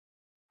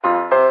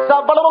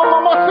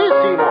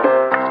famosísimo.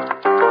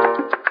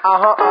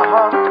 Ajá,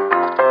 ajá.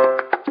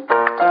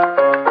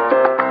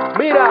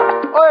 Mira,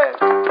 oye.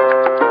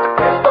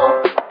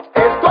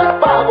 Esto es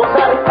para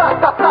gozar.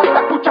 Salta,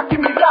 escucha aquí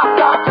mi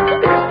raza.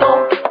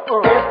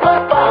 Esto es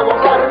para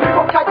gozar.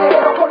 Vivo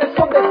callejero con el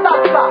son de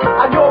salsa.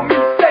 Año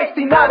 2006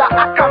 y nada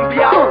ha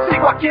cambiado.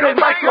 Sigo aquí en el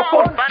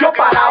micrófono, yo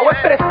parado,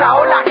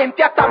 expresado. La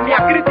gente hasta me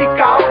ha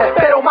criticado,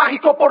 pero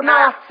mágico por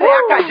nada se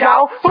ha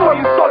callado. Soy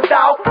un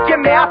soldado,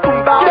 quien me ha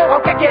tumbado.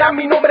 Aunque quieran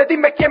mi nombre,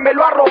 dime quién me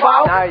lo ha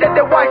robado.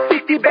 Desde White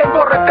City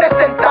vengo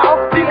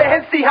representado. Diles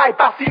en si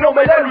hype, si no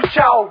me lo he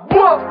luchado.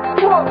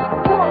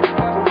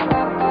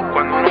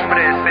 Cuando un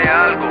hombre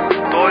desea algo,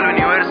 todo el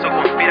universo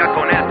conspira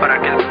con él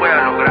para que él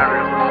pueda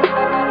lograrlo.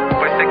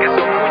 Pues sé que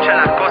son muchas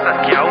las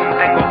cosas que aún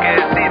tengo que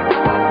decir,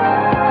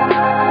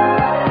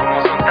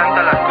 como son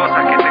tantas las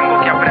cosas que tengo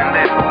que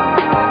aprender.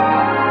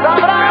 Pero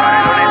haré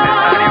lo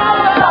necesario.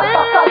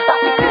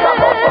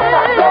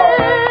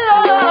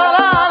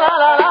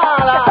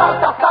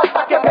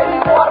 Salta, que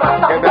venimos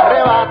arrasando.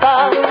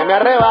 Que me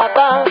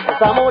arrebata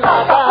esa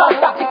mulata.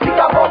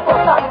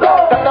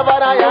 Salta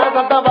para allá,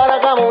 salta para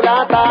acá,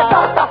 mulata.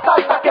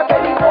 Salta, que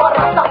venimos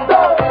arrasando.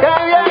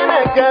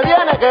 Que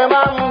viene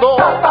quemando.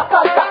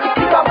 Salta, y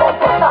sigamos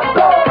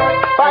gozando.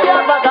 Pa' allá,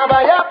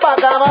 pa'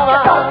 acá, mamá.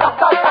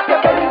 Salta, que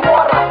venimos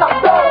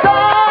arrasando.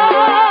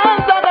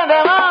 Salta, que te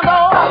mando.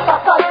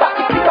 Salta, y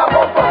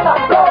sigamos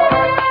gozando.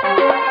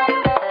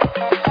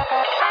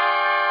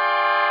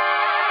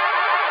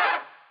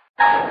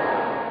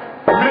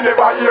 Me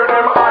never hear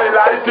them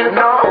highlight it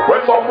now.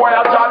 When somewhere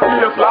I chat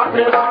bass like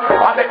this,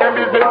 and the them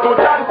business to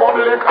Jan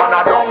public, and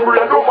I don't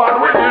read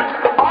woman with it.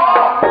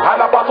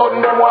 And up a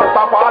sudden them want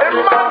to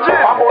party. Imagine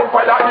a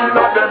bonfire in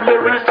a them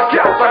lyrics.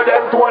 Can't say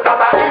them to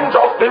that a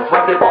injustice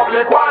when the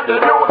public want the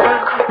music.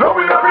 Now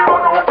we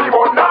everyone know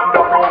people now,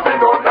 don't know we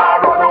don't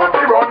now, don't know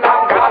we run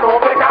now, God oh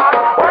we God.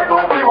 Why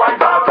don't we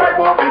wise up, try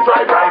won't be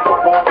try rise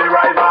up, won't be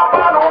rise up,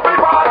 and don't be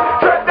bad.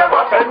 Tread them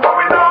a send, but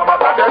we know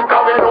matter them,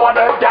 cause we know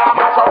them can't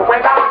match up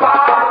with us.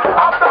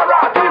 After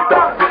a give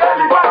thanks the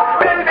elephant,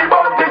 Beenie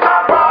bounty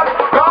and bad.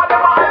 God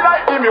them I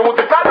like the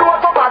music, I do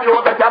some of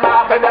music, and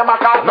I say them a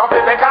cause no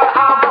physical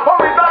harm. But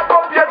we not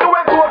come here to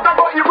insult them,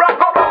 but Iraq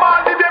come a man,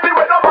 the baby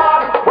with no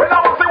man. Well I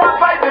will see one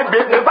side the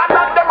business, and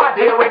not them a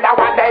deal with that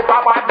one day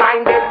for bad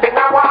minded thing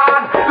I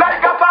want.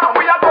 Like a song,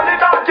 we are turning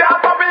down, can't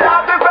stop the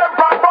artists them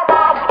front from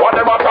arm. What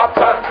them a top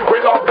set, we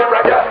love the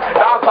reggae.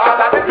 Dance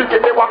all and the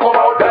picking, they walk come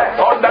out there.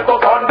 Sunday to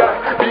Sunday,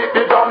 beat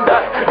the drum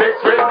there. They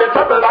swing the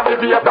treble and the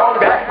bass down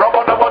there. Rub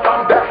on the bottom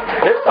there,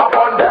 it's up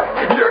on there.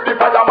 Hear the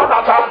fireman a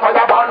chant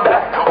fire band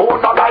there. Who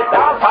not like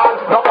dance hall,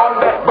 no come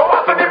there. Go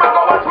watch the man,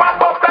 go watch man,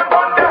 bust them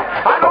gun there.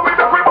 I know we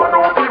make we run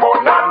out, we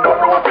run and don't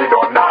know we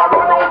don't now.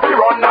 Run out, we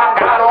run and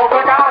God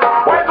over God.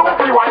 Why don't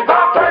we wise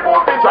up, try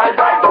won't be try,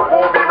 rise up,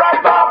 won't be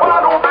rise up,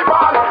 and don't be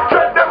bad.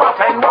 Tread them a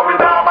send, but we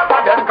now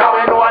matter them, cause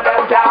we know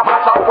them can't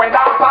match up when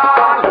that's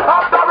all.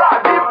 After a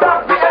give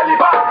thanks the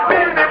elephant,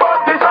 Beenie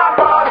bounty and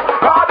bad.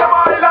 God them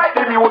I like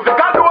the music,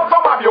 I do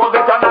some of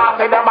music, and I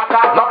say them a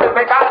cause no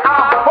physical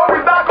harm. But we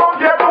start come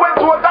here to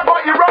insult them,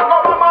 but Iraq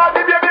come a man,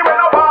 the baby when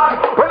no born.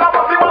 Well I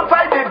must see one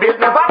side the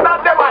business, and not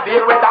them a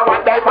deal with that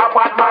one type of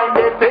bad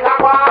minded thing I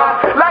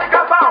want. Like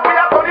a song, we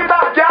are turning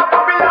down, can't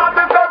stop the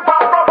artists them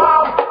far from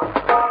harm.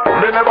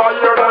 Me never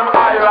hear them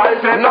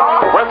highlight it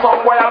now. When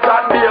somewhere I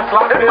chat bass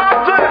like this,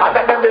 and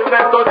then them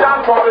business to Jan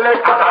public,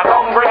 and I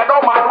don't read no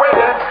man with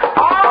it.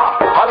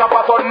 All of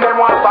a sudden them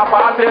want to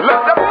party.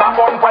 Let them stop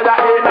on fire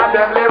in and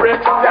them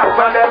lyrics. Can't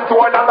sell them to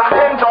another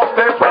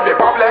injustice when the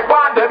public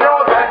want the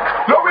music.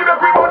 No we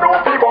make we run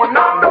out, we run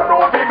now, don't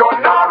know we don't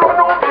now, run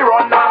out, we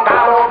run now,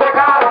 God oh we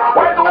God.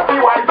 Why don't we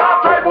wise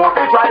up, try won't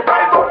be try,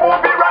 rise up,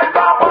 won't be rise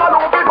up, all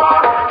won't be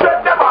bad. Tread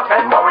them a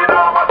send, but we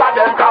know matter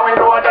them, cause we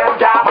know them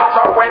can't match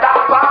up with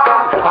us all.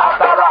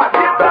 After a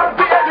give them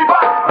the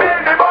elephant,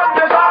 Beenie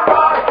bounty and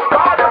bad.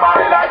 God them I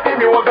like the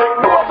music,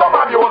 know some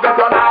of music,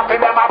 you're not see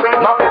them a bring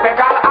no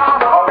physical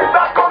harm. Oh we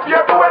not come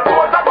here to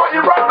insult them, but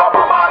Iraq come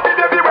a man, the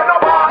baby when no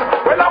born.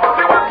 Well I must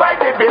see one side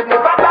the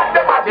business, and not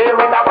them a deal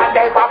with that one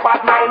day for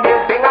bad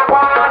minded thing I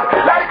want.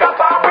 Like a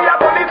song, we are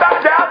turning down,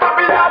 can't stop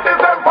the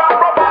artists them far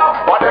from harm.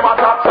 What them a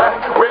top say,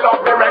 we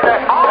love the reggae.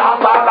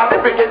 Dance all and the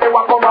picking, they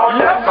walk come out.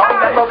 Yes,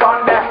 Sunday to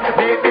Sunday,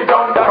 beat the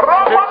drum there.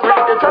 They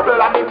swing the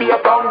treble and the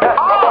bass down there.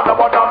 Rub on the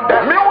bottom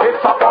there,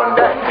 it's up on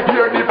there.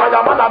 Hear the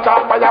fireman a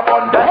chant fire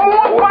bun there.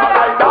 Who not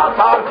like dance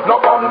all, no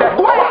come there.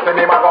 Go watch the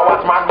name and go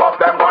watch man bust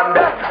them gun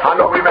there. I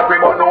know we make we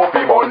run out,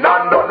 we run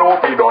and don't know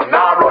we don't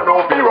now. Run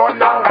out, we run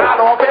and God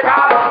oh we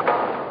God.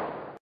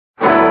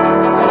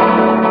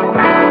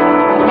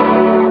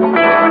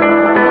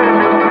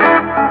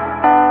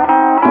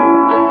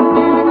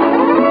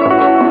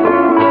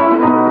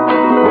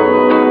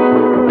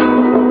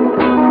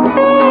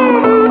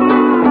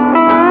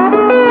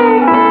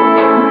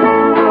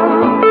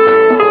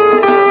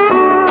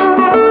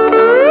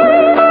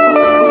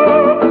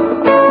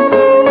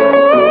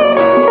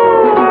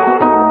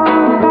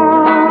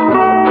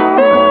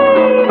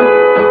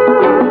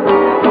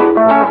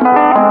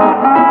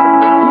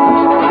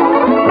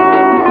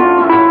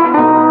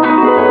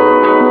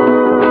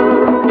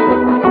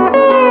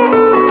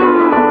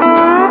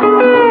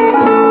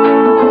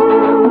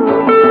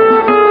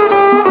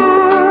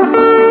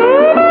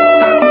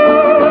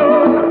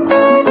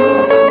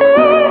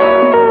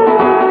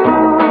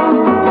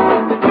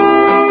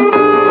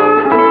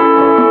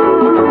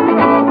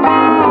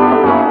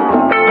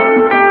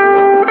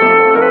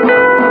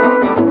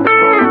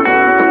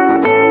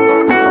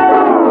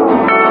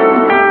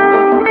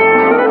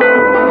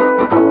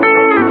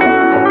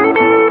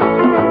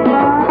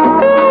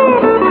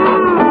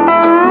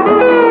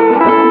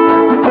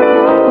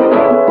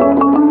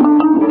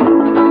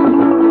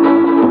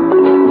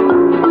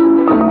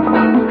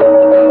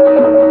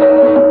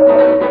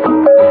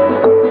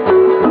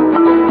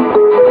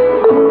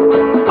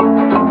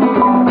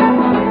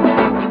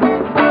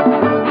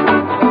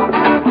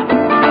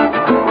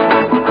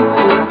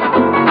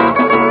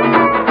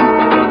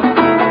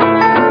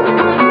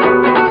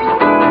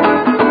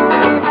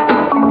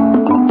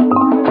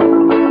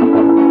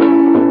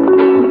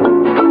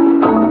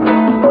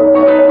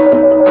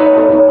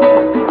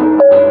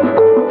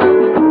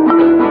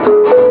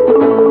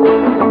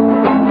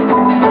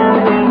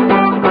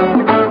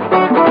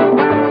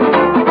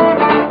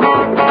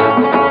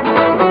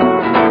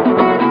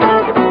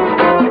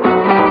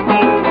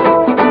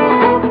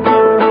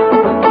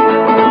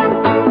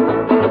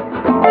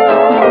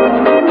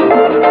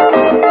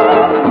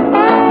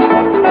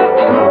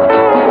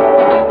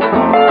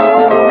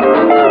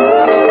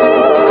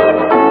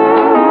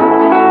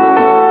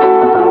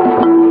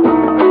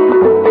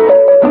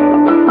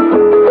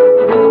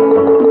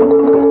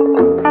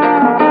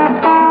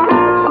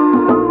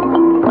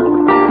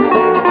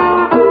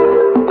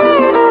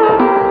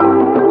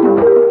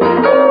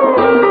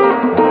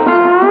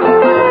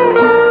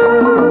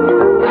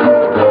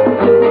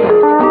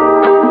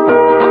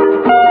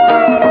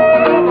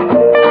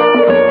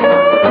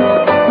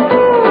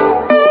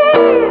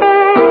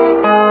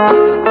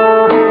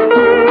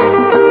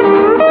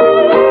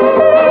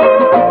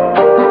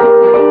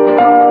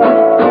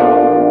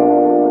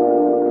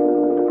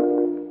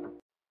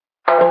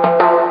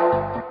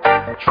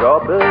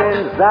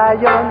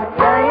 Zion,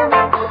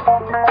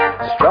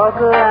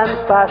 struggle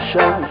and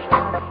passion,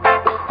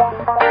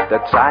 the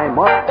time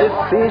of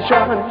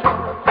decision.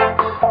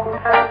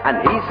 And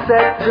he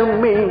said to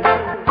me,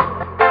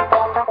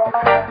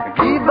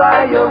 give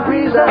I your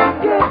reason,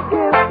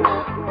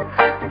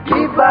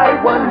 give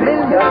I 1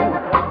 million,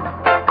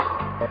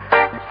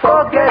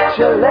 forget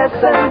your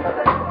lesson,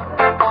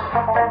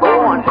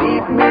 go and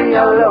leave me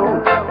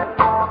alone.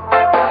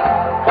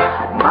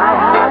 My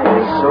heart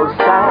is so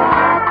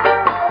sad,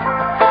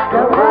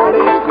 the world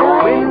is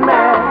going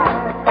mad,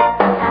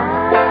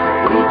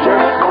 we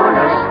just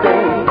wanna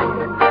stay,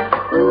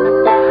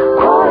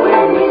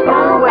 going his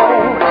own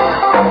way.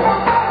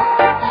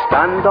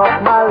 Stand up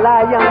my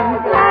lion,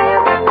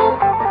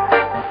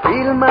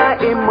 feel my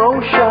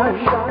emotion,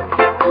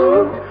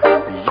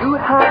 you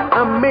have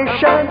a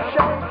mission.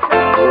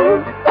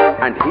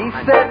 And he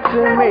said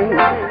to me,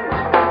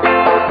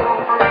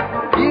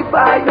 give I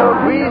your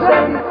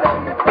reason,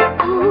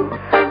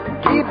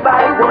 give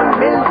I 1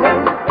 million,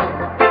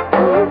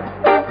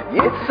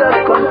 it's a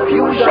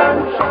confusion,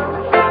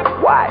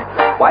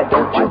 why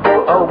don't you go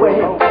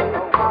away?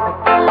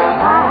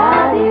 My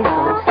heart is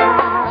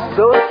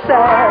so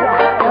sad,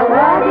 the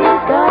world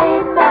is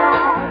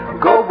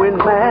going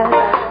mad,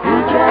 he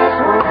just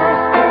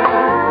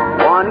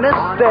wanna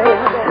stay,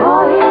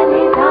 going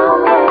his own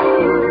way.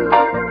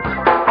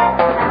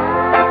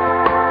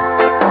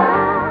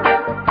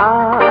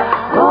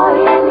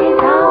 Going his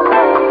own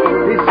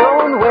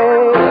way.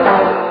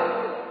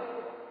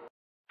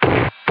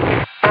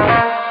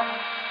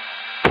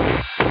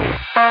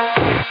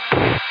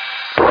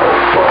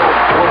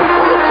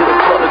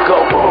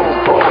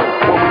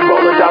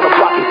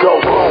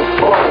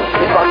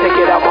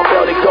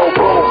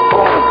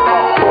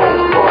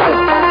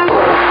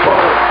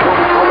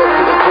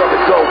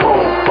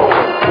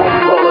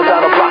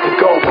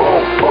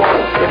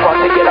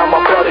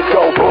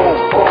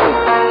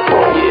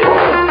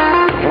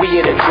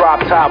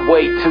 Top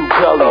way too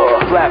gully,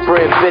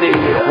 flatbread fitted,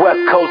 West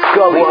Coast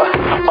gully.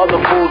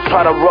 Other fools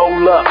try to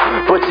roll up,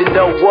 but you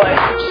know what?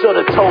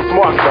 Should've told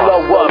Mark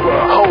slow up,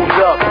 hold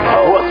up.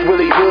 What's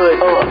really good?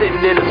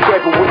 Sitting in a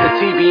scraper with the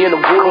TV in the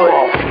wood.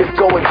 It's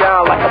going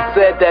down like I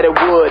said that it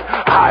would.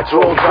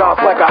 Hydro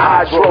drops like a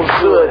hydro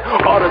should.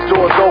 All the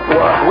doors open,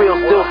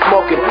 wheels still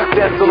smoking,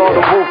 dancing on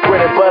the roof,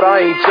 grinning, but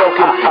I ain't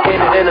joking. In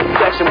the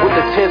intersection with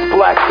the tents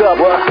blacked up,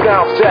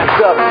 sound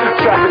jacked up,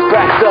 traffic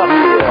backed up.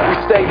 We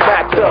stay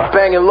backed up,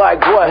 banging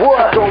like what?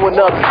 Throwing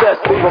up sets,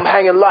 leave them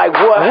hanging like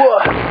what?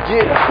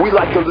 Yeah, we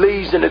like the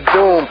leaves and the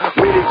doom,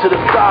 leaning to the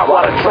sky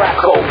while the track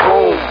go boom,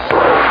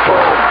 boom,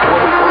 boom. When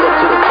we pull up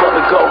to the club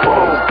and go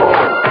boom, boom.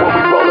 When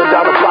we rolling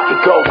down the block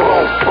and go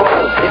boom,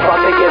 boom. If I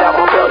take it out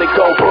my belt it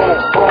go boom,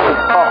 boom,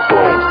 boom,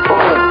 boom,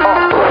 boom,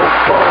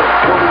 boom.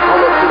 When we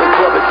pull up to the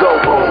club and go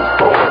boom,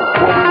 boom.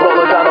 When we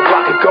rolling down the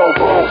block and go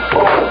boom,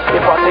 boom.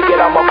 If I take it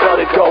out my belt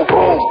it go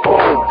boom,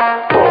 boom,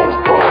 boom,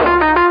 boom.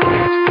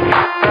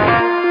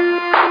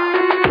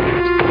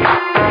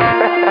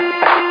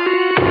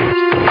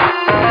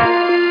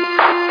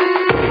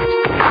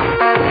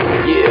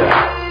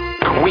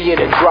 We in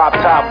a drop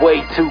top way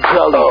too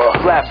gully,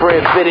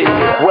 flatbread fitted,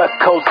 West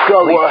Coast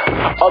gully.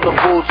 Other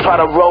fools try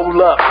to roll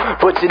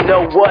up, but you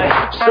know what?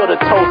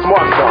 Should've told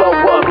Mark slow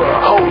up,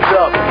 hold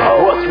up.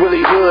 What's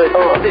really good?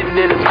 Sitting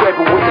in a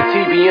scraper with the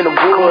TV in the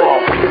wood.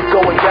 It's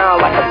going down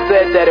like I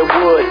said that it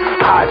would.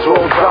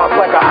 Hydro drops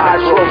like a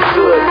hydro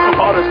should.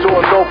 All the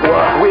doors open,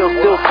 wheels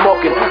still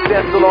smoking,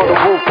 dancing on the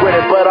roof,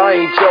 grinning, but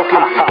I ain't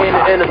joking. In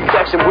the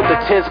intersection with the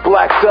tents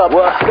blacked up,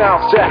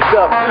 sound jacked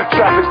up,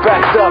 traffic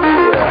backed up.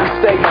 We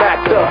stay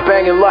backed up,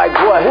 banging like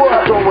what?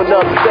 Throwing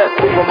up sets,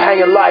 leave them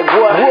hanging like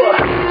what?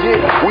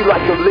 Yeah, we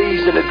like the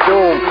leaves and the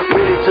doom,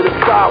 leaning to the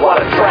sky while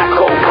the track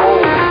go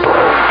boom,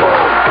 boom,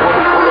 boom. When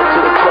we pull up to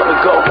the club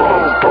and go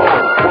boom, boom.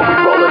 When we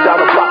rolling down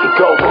the block and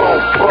go boom,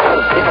 boom.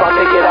 If I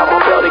take it out my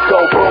belt it go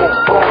boom,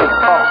 boom,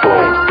 boom,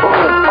 boom,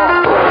 boom, boom.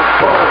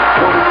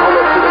 When we pull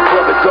up to the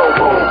club and go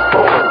boom,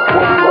 boom.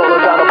 When we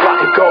rolling down the block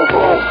and go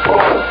boom,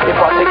 boom. If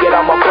I take it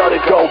out my belt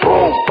it go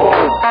boom,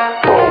 boom,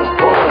 boom,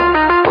 boom.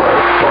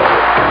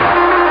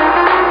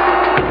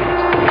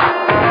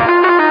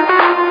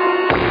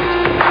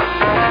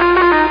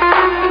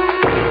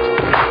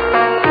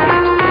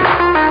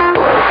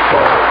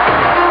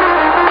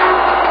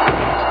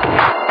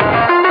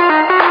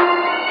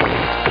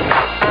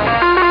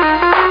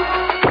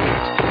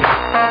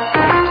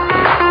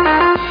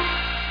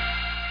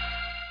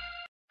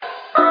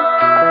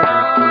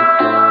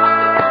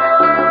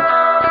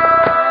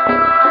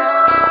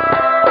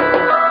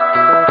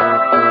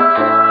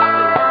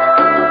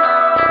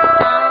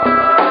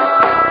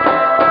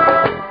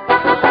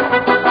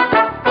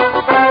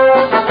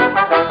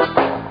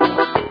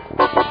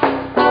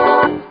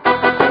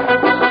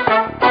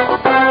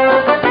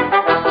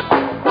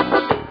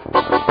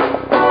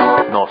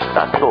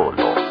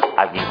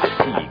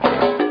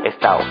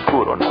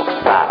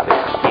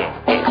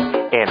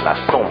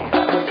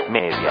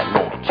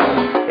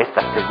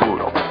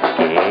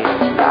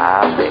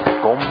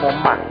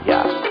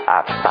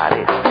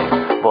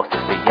 Aparece,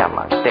 voces te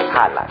llaman, te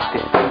jalan, te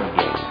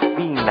siguen,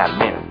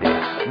 finalmente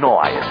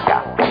no hay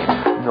escape,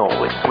 no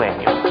es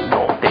sueño,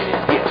 no te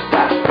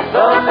despiertas.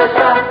 ¿Dónde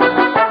está?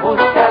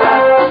 Búscala,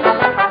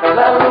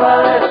 la bruja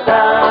de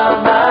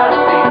San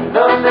Martín.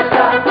 ¿Dónde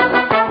está?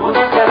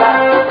 Búscala,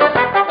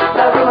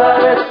 la bruja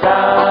de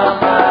San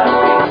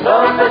Martín.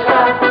 ¿Dónde está?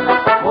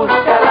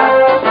 Búscala,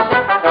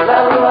 la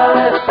bruja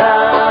de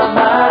San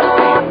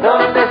Martín.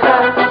 ¿Dónde está?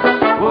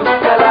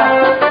 Búscala,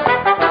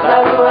 la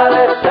bruja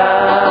de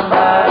San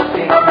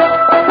Martín.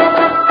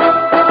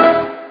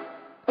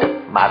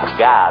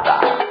 Madrugada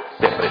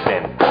se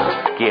presenta,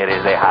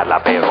 quieres dejarla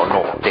pero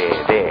no te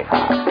deja.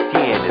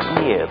 Tienes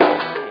miedo,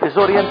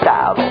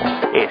 desorientado,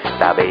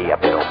 está bella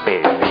pero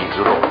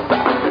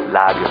peligrosa.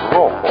 Labios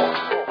rojos,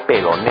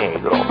 pelo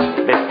negro,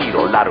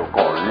 vestido largo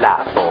con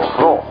lazos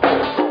rojos.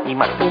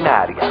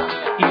 Imaginaria,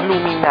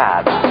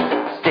 iluminada,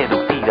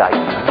 seducida y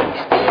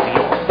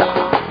misteriosa.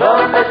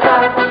 ¿Dónde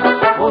está?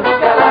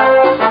 Búscala,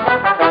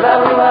 la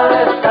bruja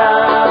de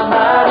San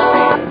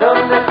Martín.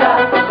 ¿Dónde está?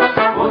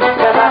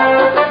 Búscala,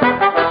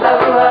 la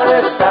bruja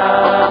de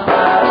San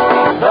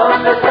Martín.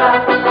 ¿Dónde está?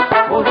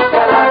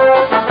 Búscala,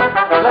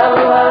 la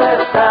bruja de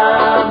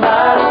San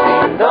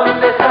Martín.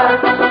 ¿Dónde está?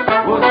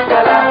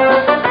 Búscala,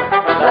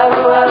 la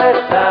bruja de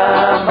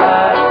San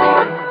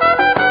Martín.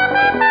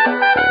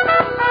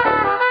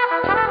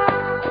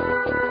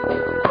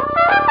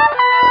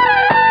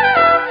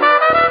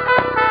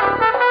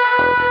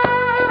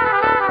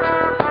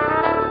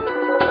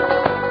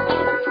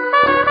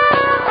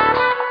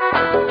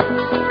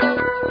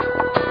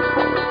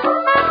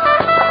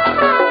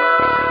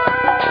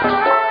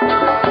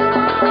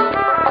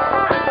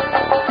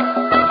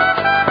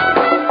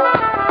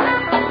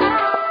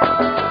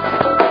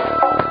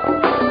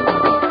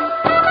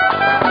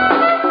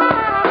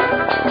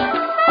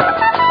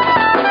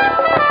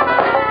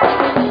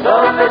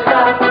 ¿Dónde está?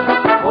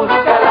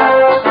 Búscala,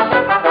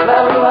 la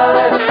bruja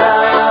de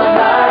San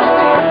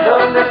Martín.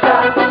 ¿Dónde está?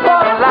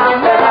 Por la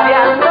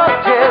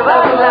medianoche va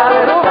la bruja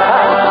de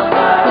San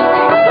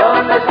Martín.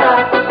 ¿Dónde está?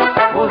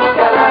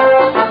 Búscala,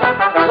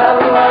 la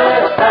bruja de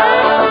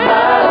San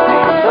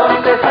Martín.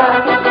 ¿Dónde está?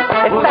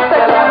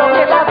 Búscala,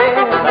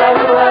 la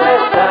bruja de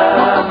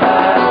San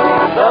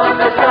Martín.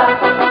 ¿Dónde está?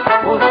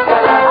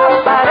 Búscala,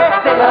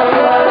 aparece la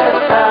bruja de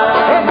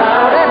San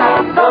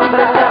Martín.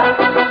 ¿Dónde está?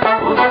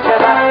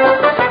 Búscala,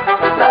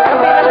 la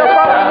bruja de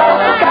San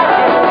Martín.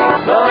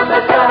 ¿Dónde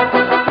está?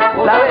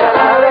 Búscala,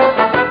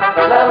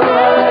 la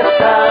bruja de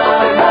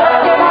San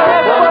Martín.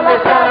 ¿Dónde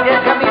está? Y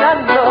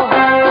caminando.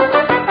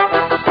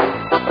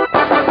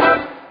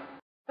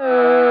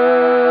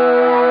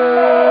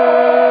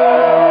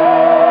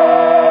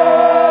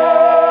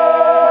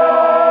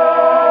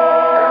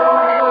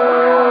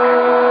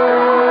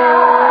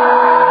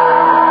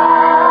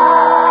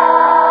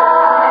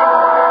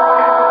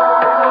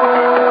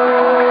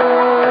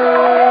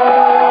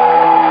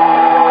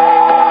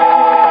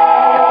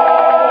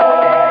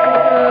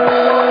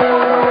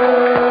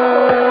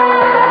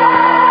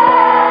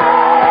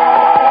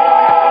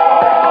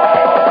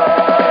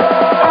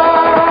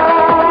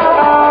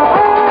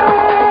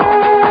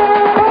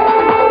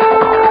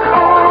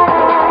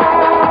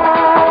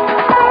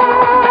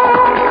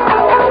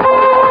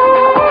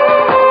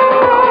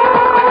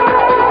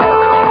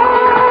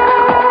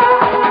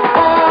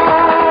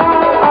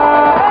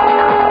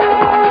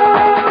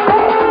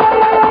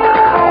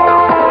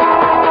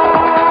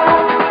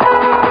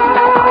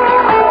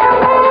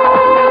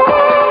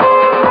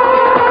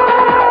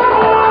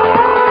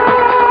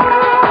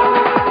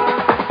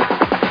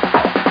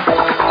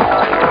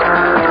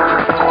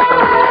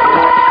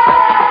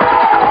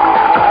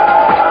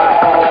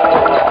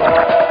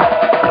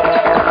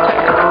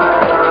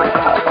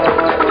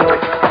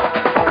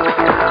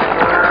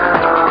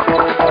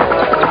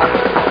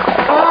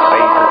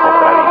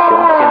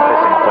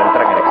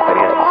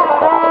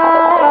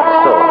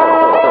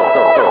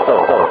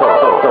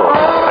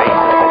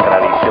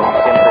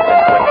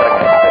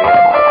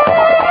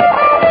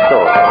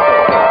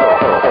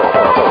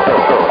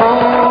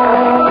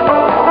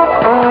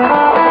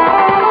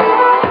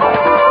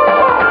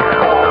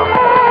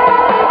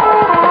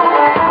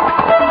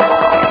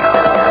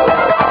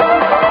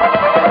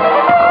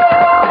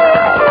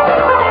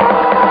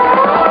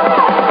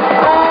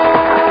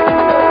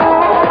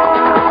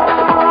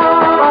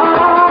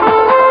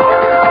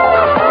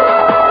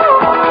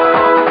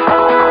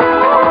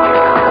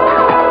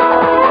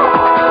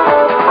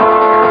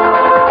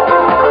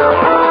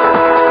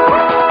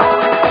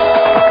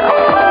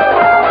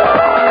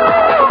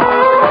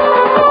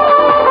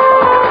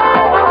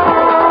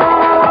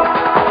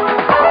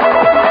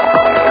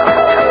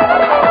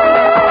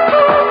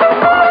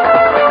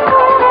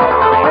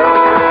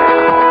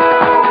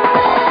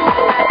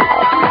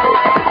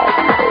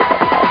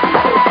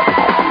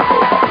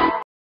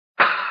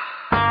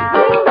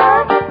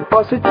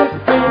 positive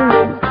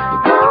feelings.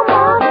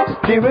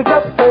 Steer it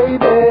up,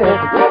 baby.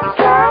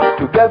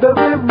 Together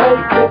we'll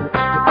make it.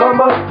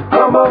 Come on,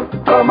 come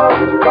on, come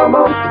on, come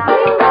on.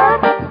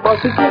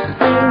 Positive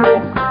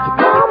feelings.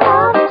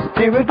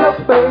 Steer it up,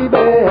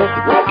 baby.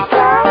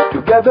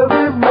 Together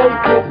we'll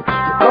make it.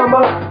 Come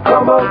on,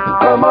 come on.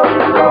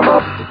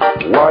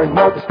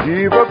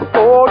 give up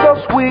all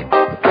those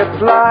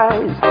wicked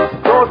lies.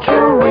 Don't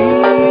you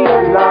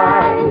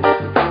realize?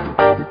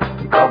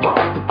 Come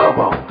on, come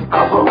on,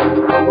 come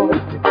on, come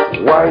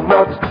on. Why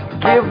not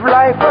give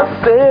life a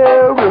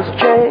serious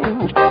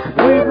change?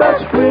 We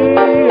must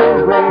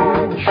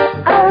rearrange.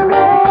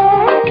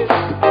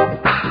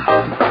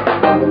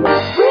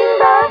 Bring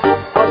back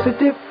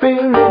positive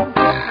feeling.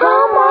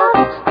 Come on,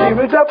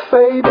 stir it up,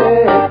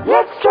 baby.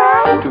 Let's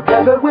try.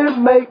 Together we'll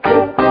make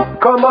it.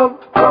 Come on,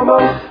 come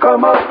on,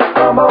 come on,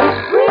 come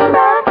on. Bring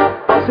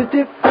back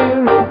positive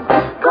feeling.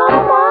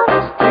 Come on,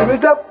 stir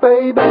it up,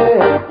 baby.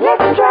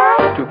 Let's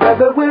try.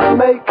 Together we'll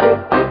make it.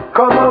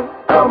 Come on,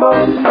 come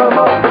on, come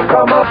on,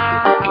 come on.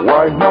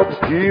 Why not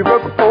give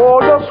up all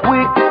those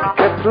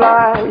wicked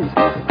lies?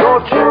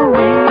 Don't you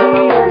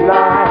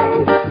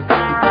realize?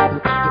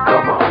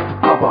 Come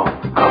on, come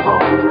on, come on,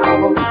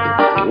 come on.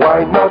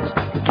 Why not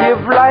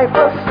give life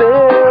a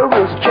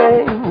serious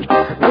change?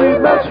 We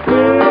must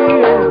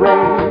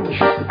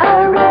rearrange.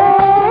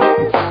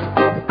 Arrange.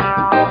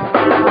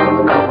 Come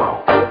on,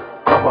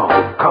 come on,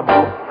 come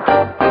on.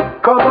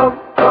 Come on,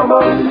 come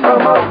on,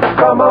 come on,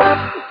 come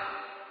on.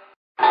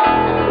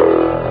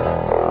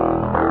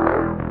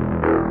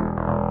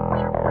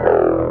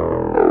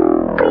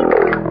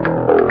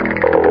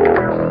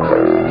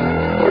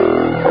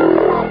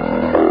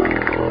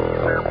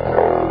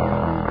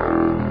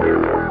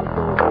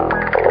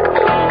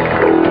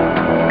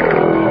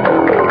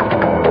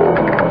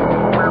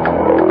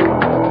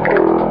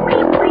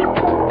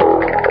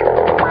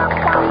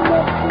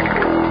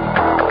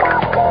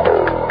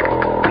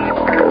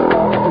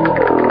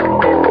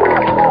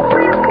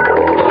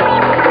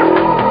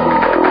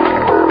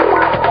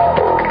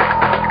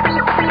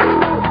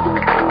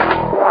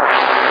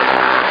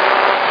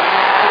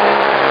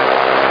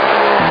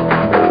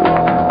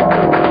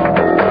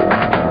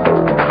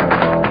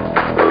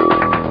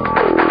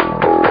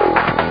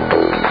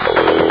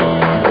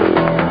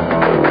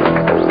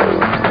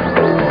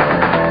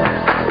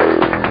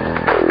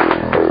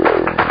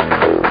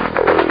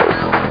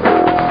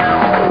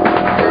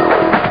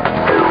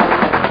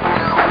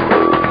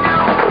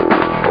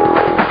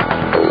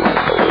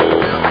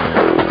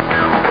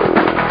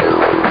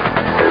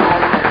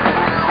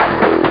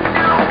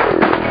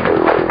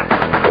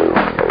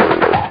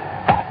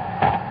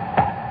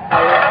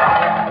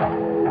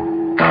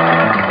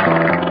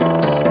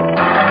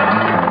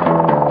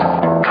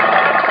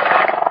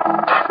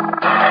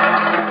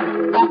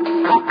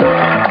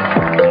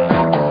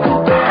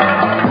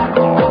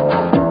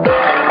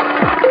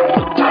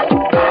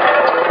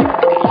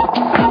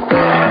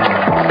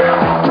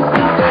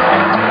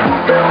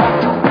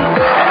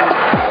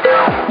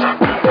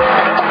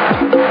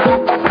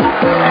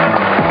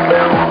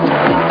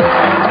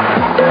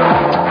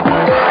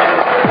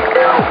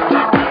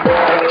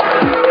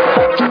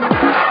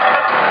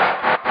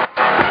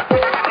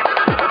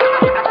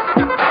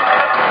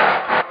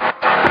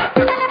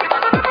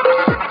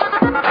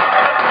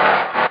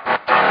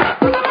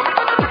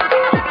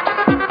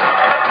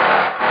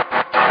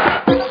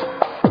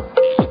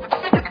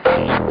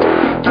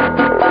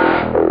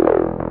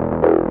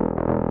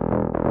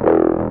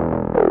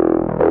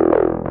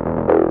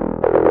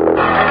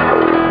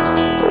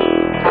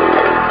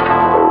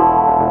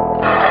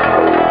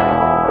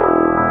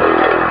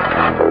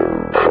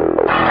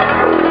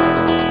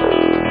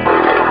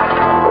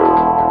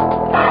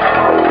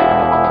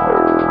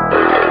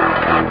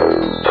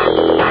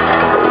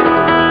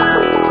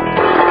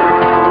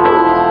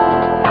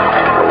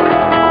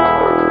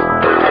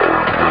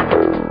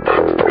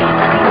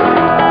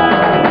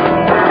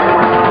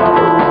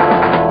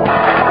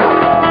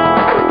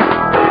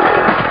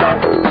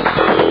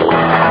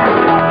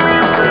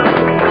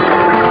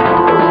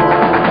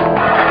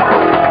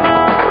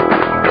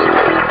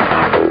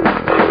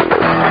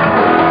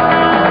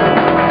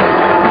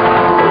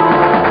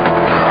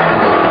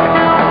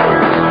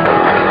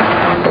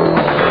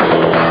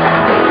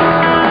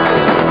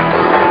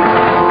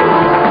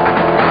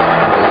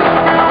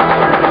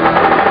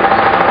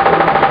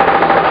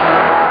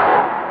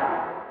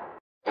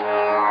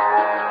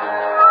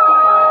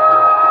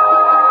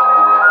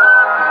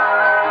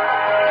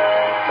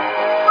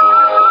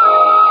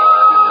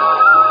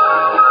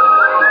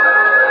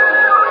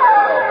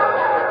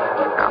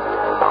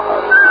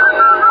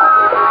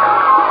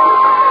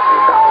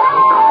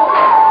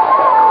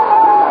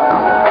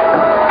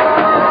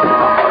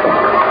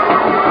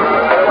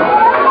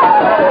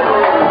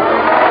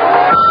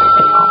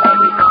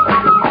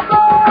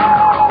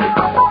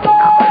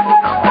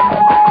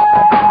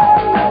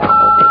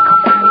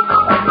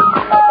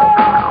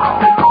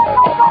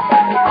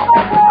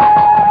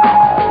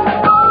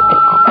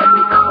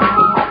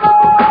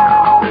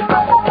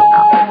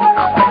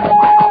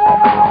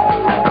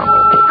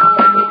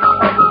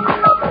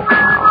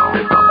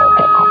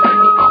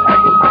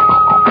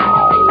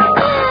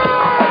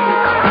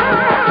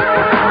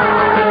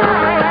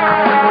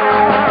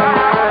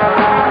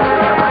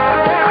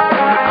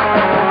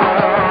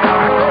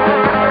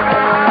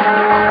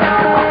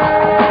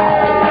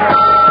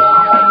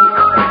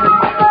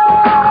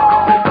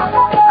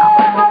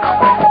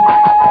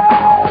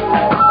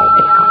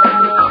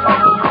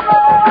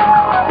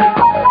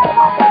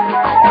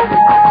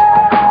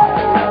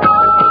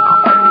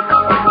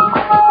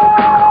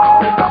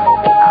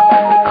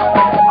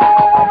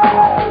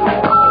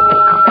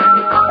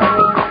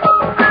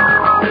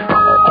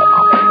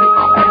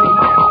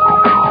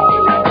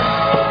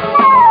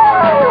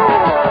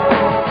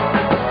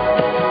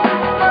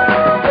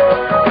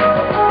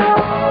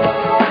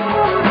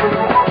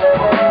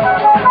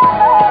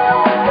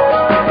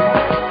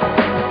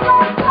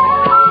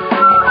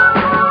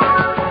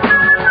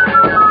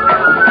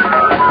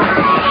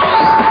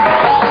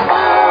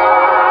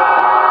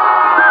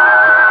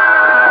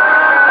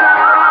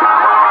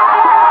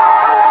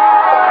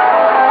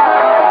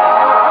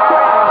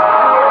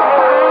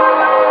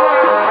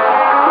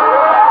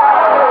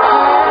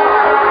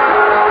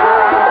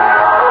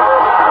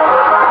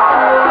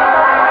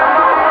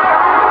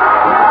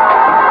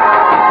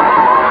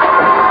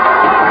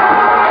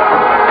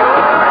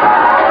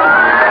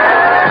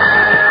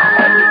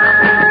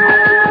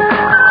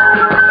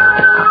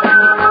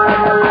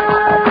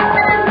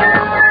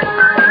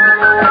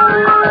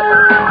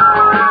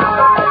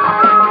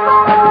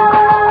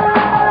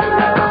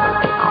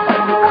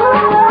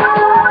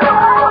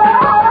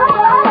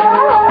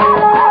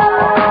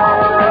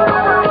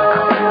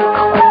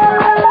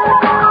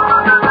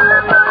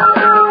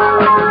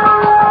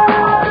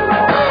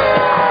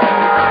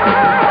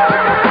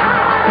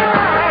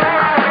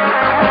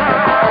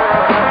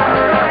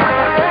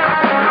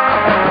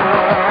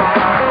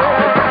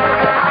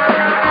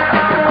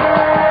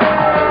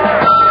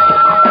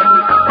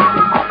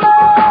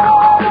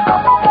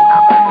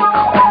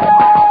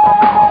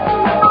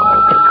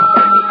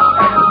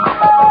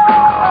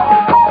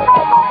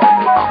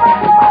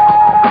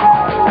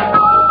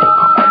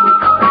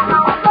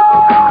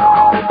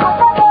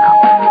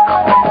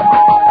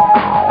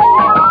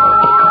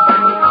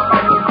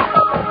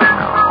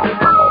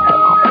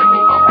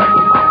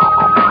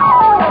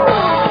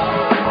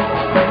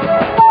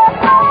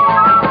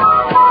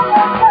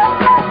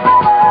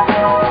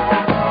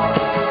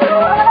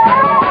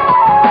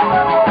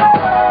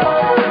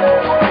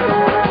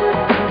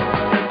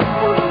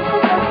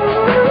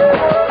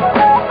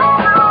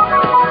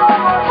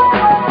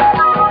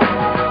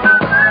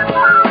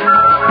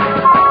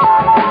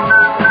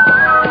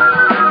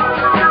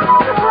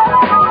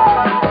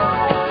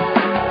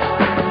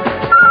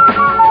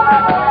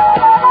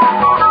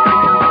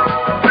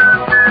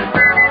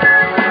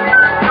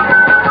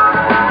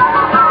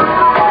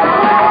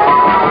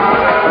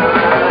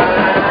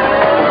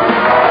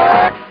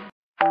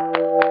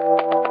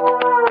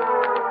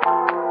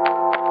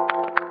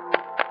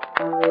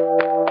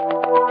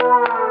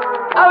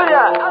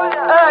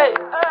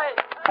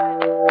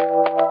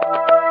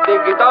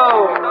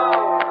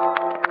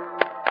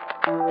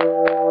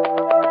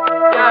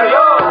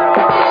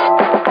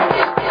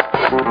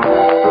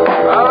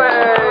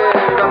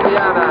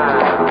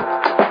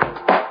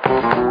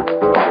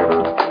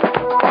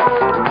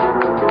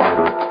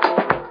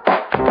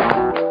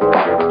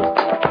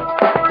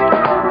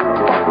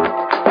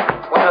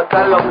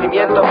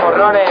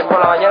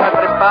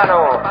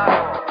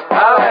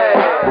 A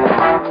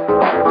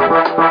ver.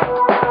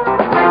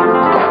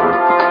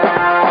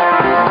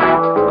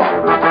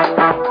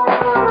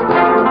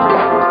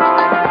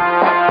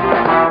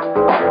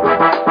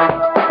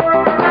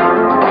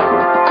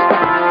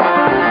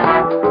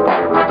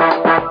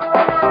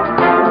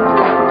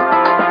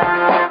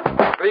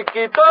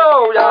 Riquito,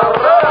 ya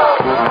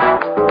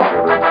rueda.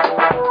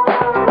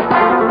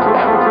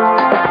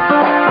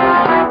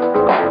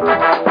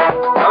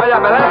 Vaya,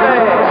 espérate.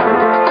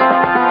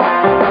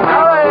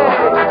 ¡Ale!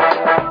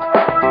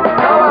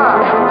 ¡Toma!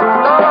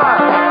 ¡Toma!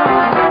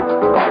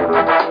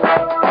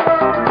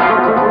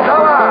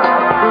 ¡Toma!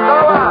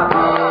 ¡Toma!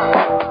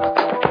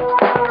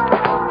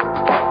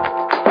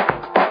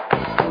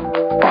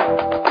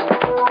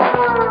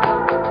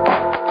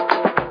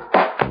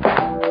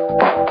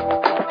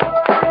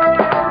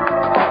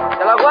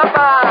 ¡De la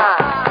guapa!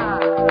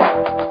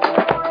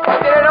 ¡No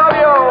tiene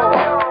novio!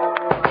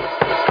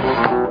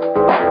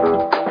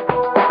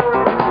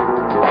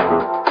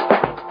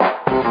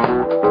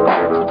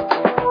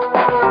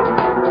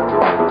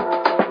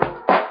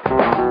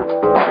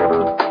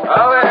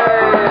 A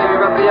ver, mi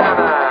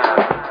patriana.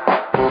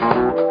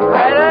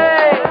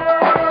 ¡Aire!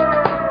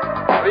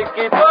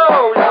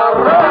 ¡Riquito, ya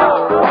rueda!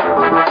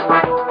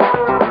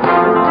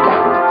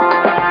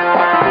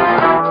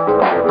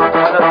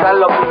 Cuando están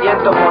los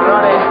 500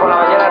 morrones por la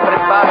mañana en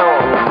Reparo.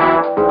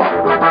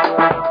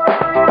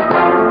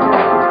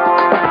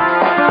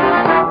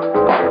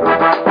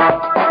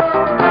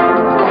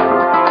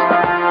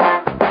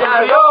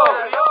 ¡Ya vio!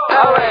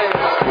 ¡A ver!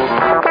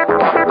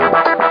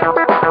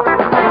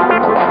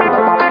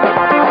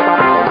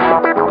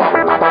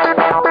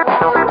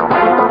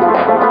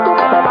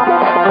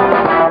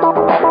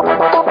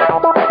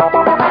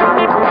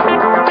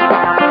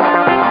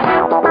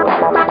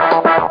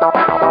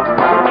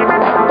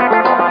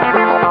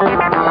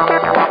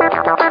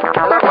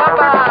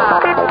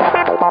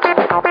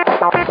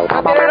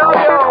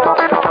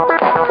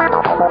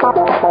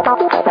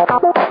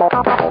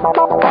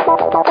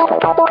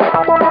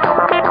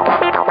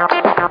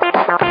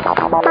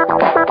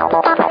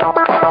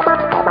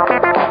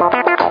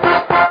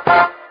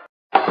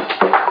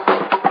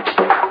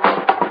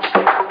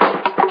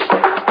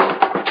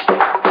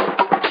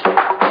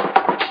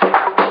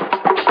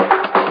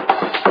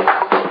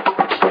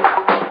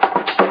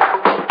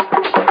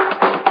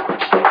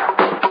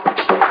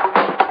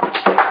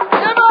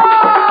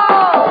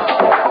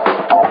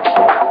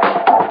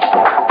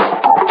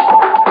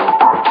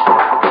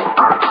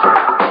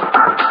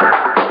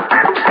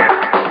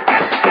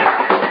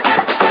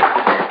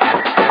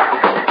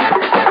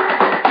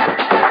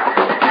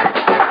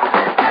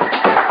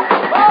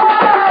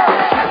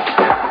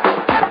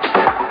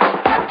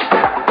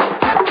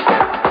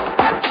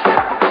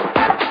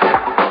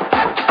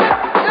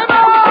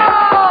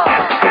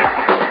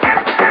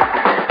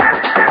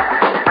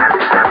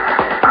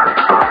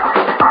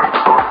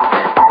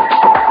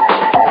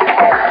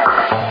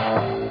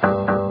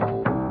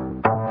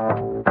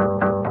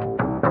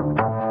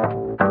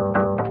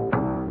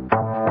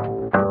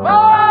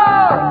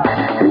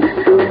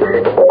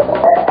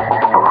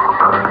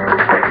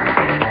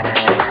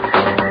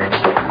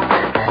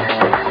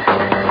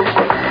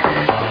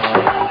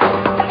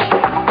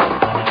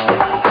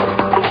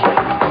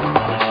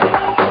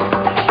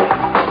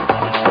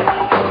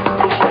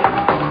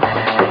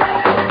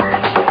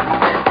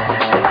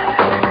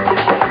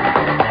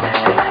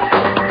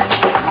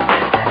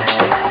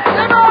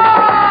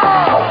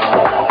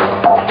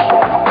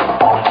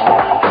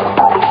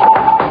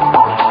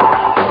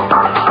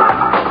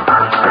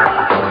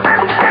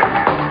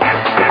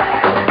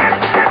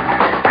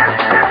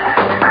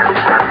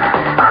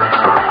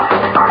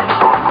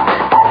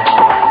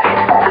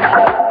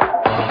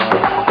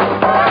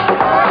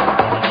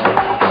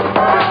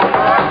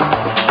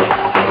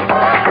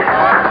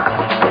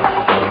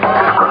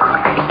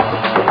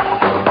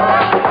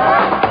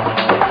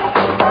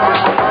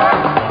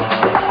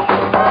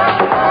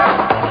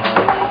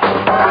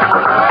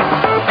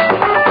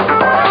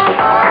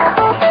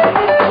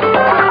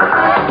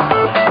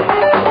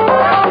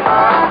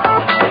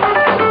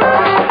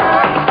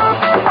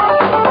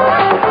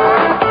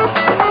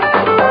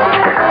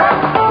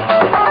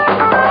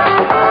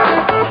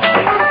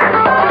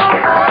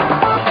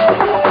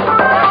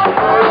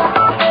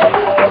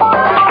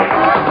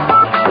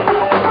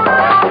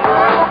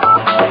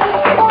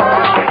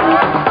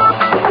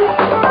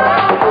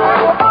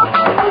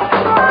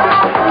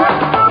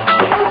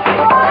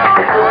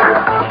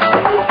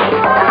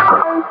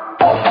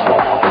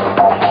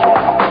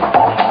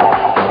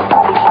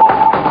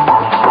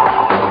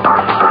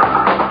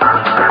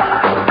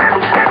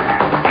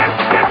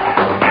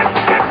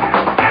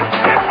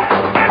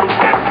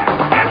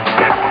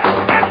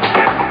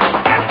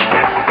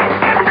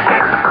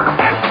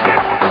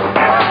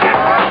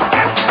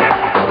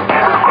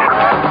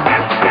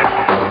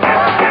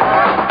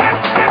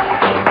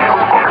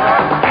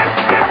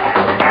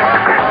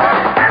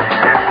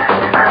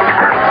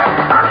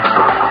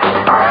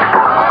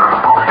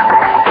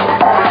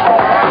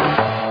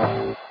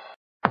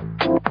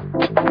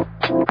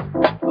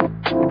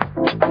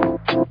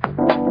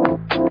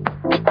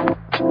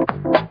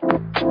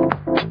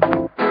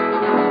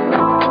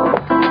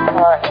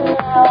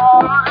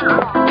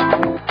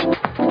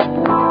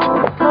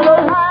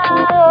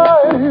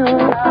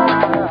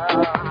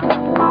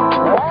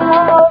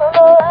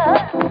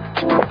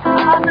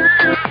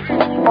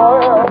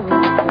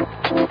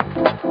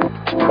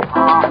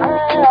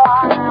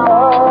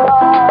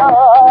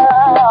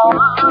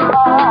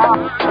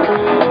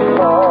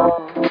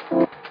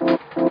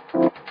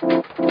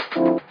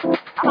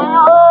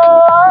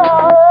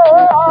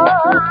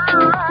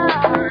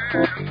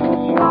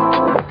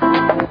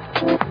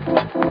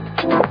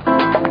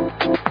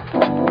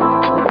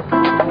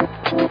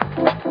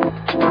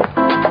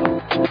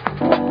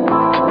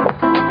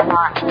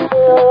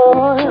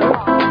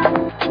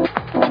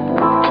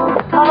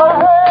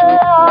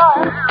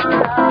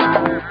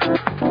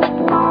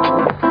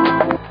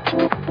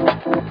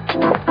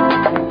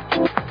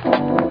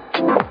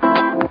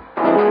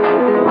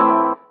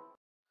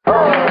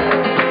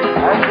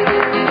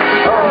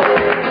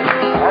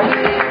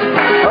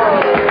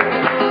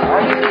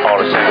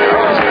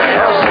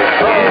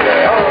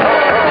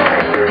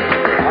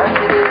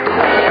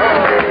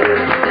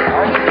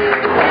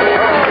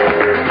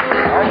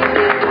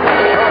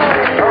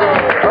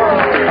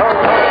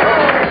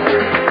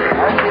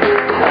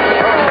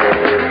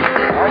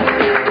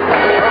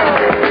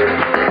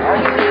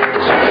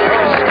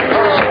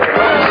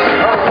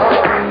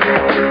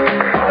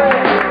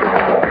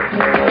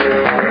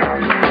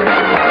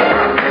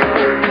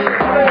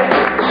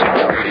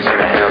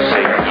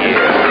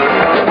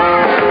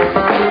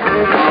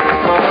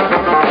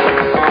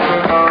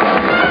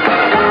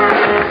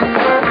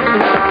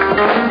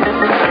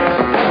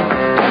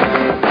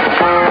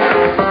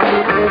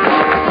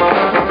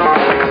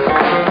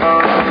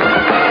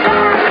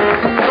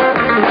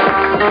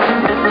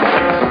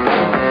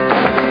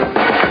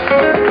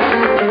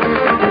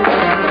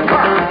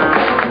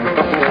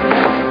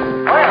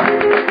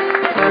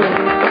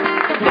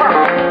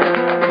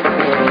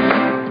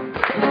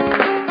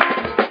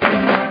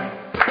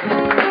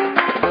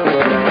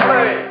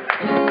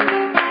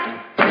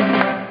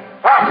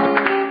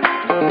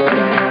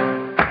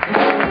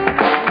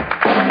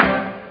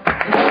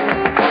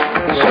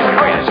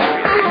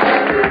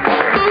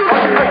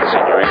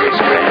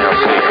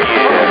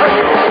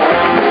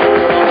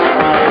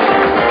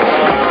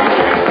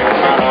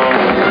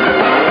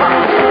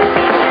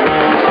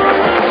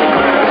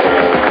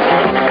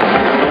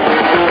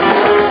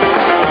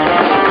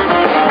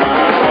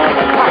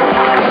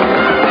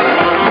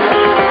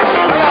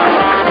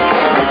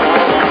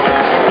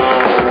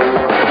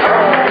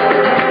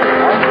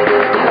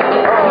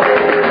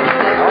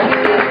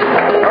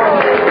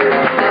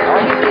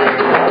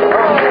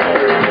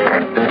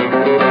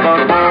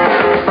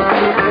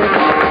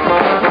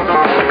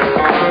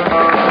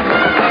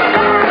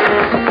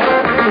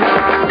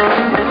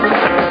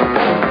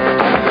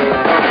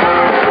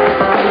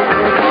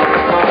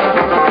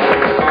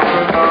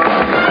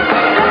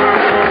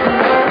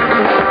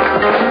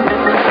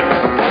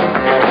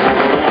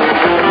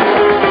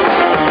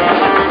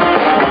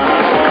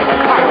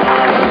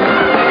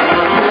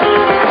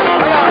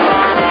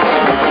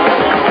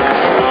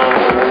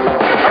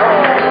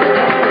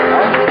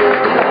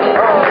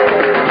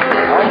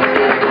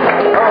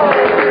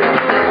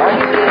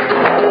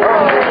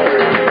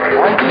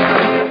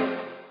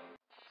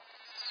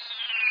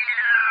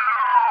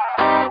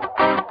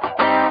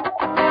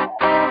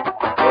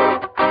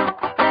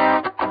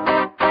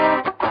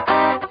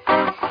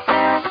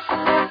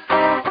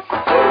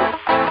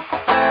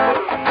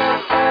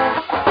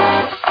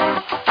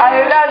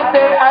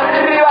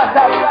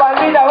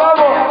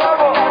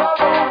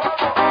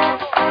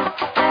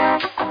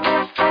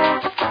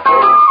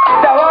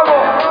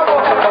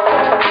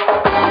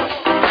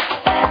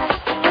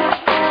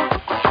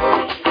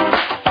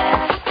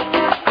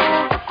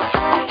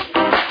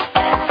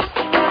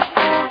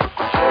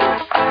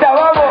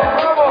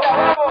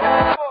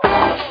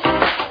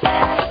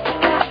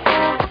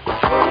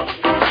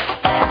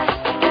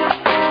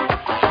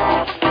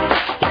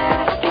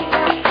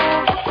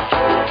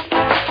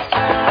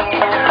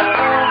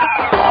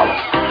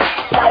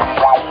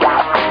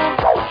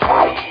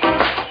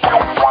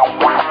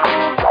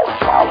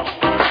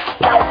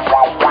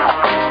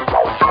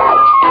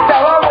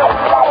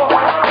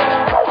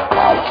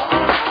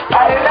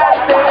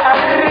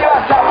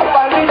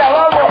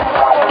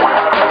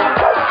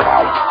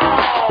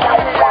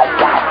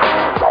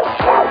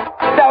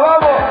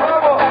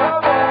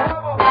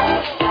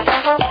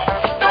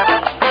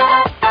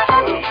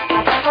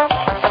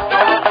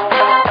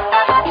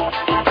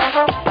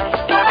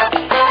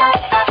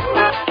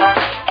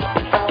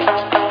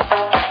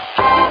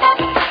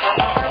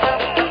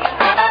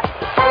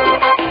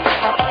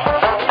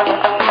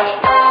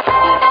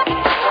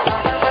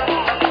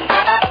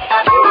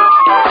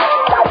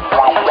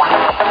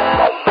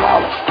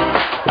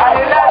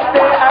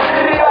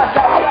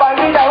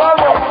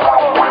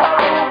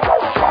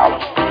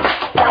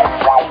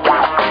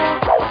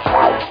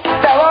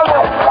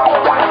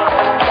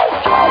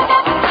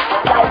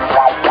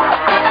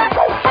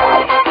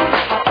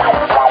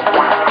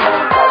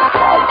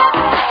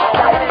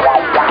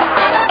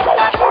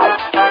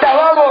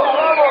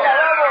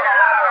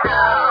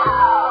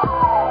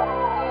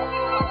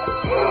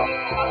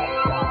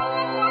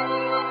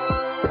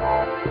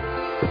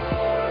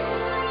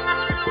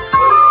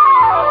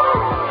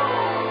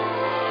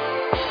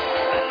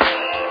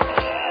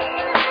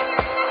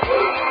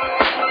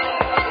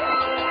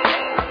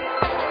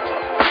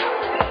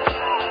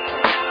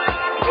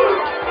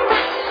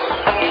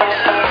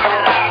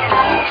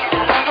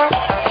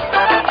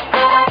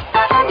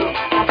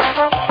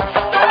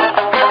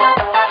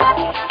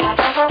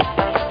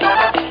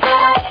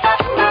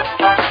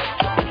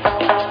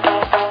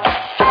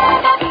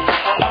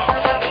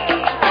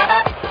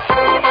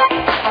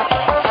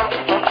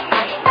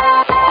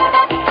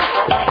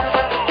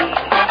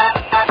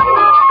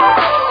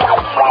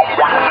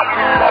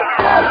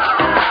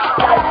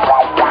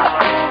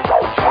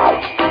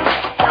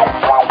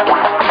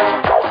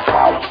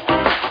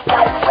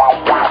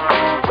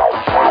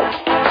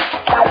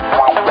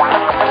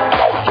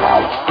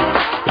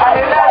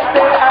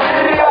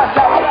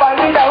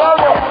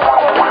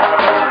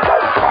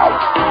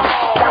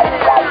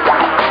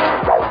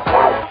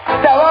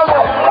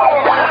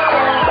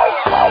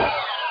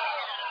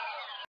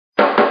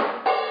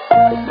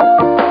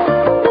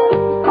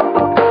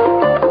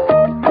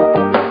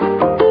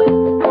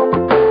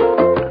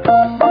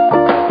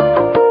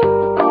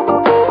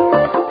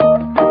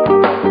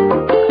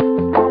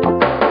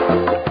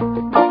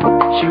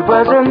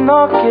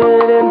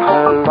 in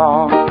her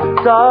long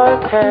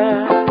dark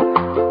hair.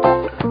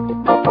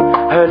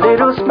 Her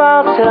little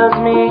smile tells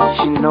me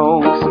she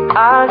knows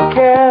I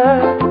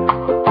care.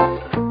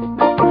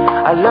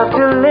 I love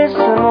to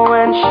listen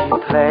when she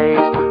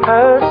plays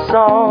her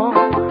song,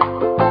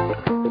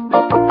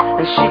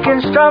 and she can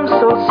strum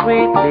so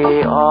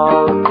sweetly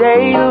all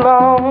day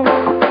long.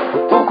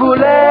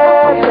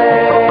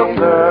 Ukulele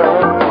girl,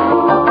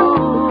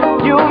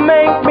 you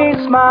make me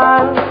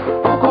smile.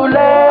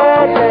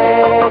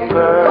 Ukulele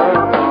girl,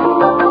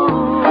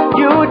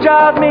 you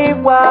drive me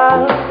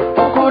wild.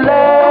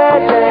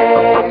 Ukulele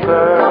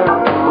girl,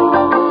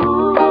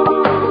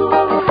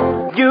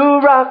 you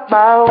rock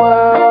my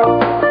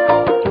world.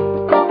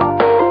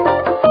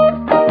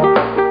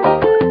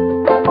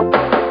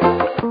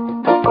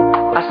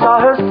 I saw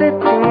her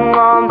sitting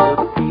on the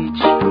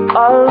beach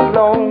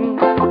alone,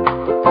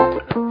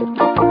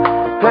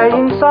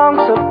 playing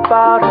songs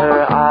about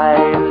her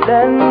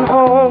island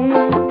home.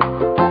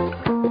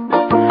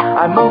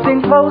 I'm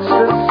moving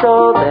closer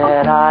so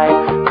that I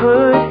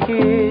could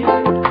hear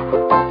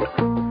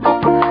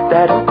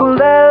that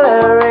ukulele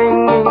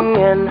ringing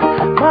in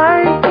my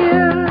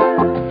ear.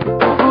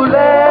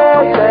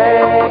 Ukulele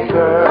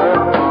girl,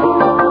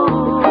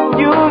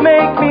 you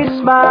make me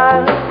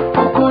smile.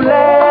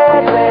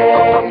 Ukulele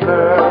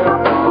girl,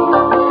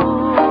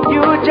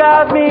 you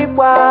drive me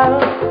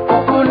wild.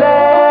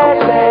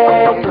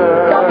 Ukulele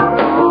girl,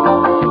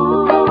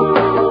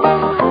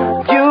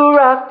 you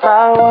rock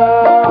my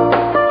world.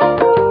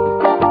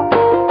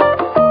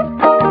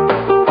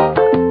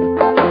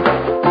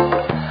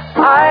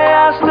 I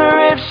asked her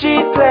if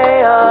she'd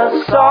play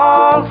a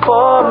song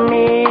for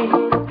me.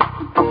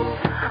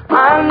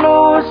 I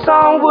knew a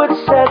song would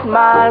set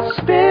my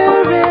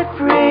spirit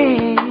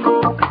free.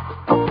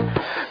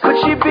 Could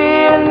she be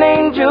an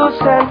angel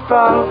sent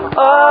from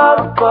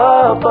up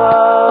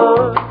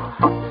above?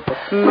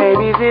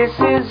 Maybe this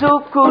is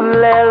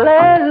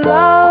ukulele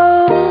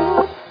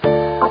love.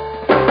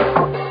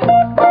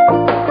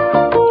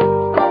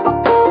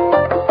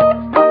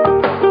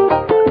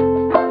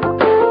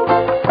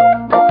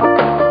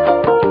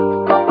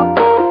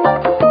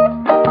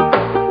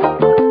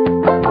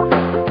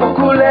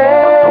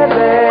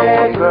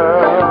 Ukulele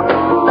girl,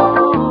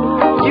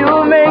 you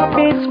make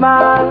me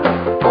smile.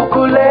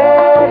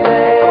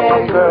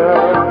 Ukulele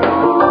girl,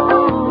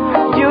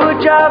 you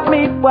drive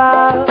me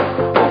wild.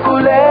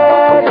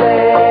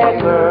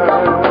 Ukulele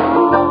girl,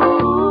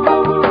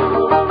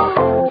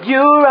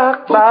 you rock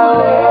my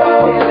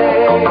world.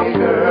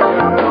 Girl,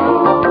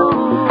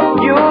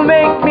 you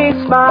make me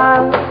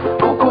smile.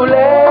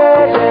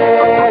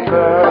 Ukulele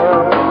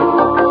girl,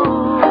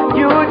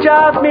 you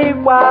drive me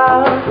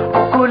wild.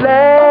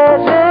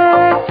 Ukulele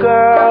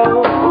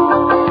girl,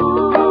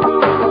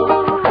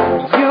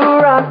 you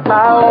rock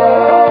my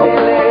world.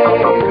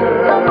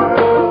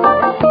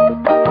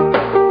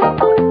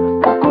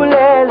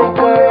 Ukulele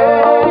girl,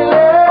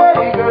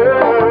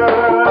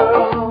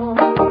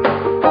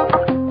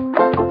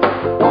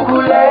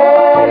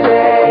 ukulele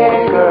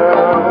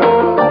girl,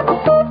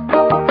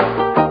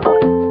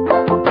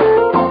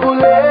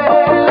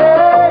 ukulele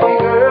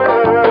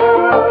girl,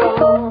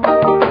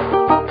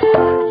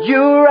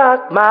 you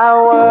rock my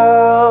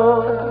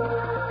world.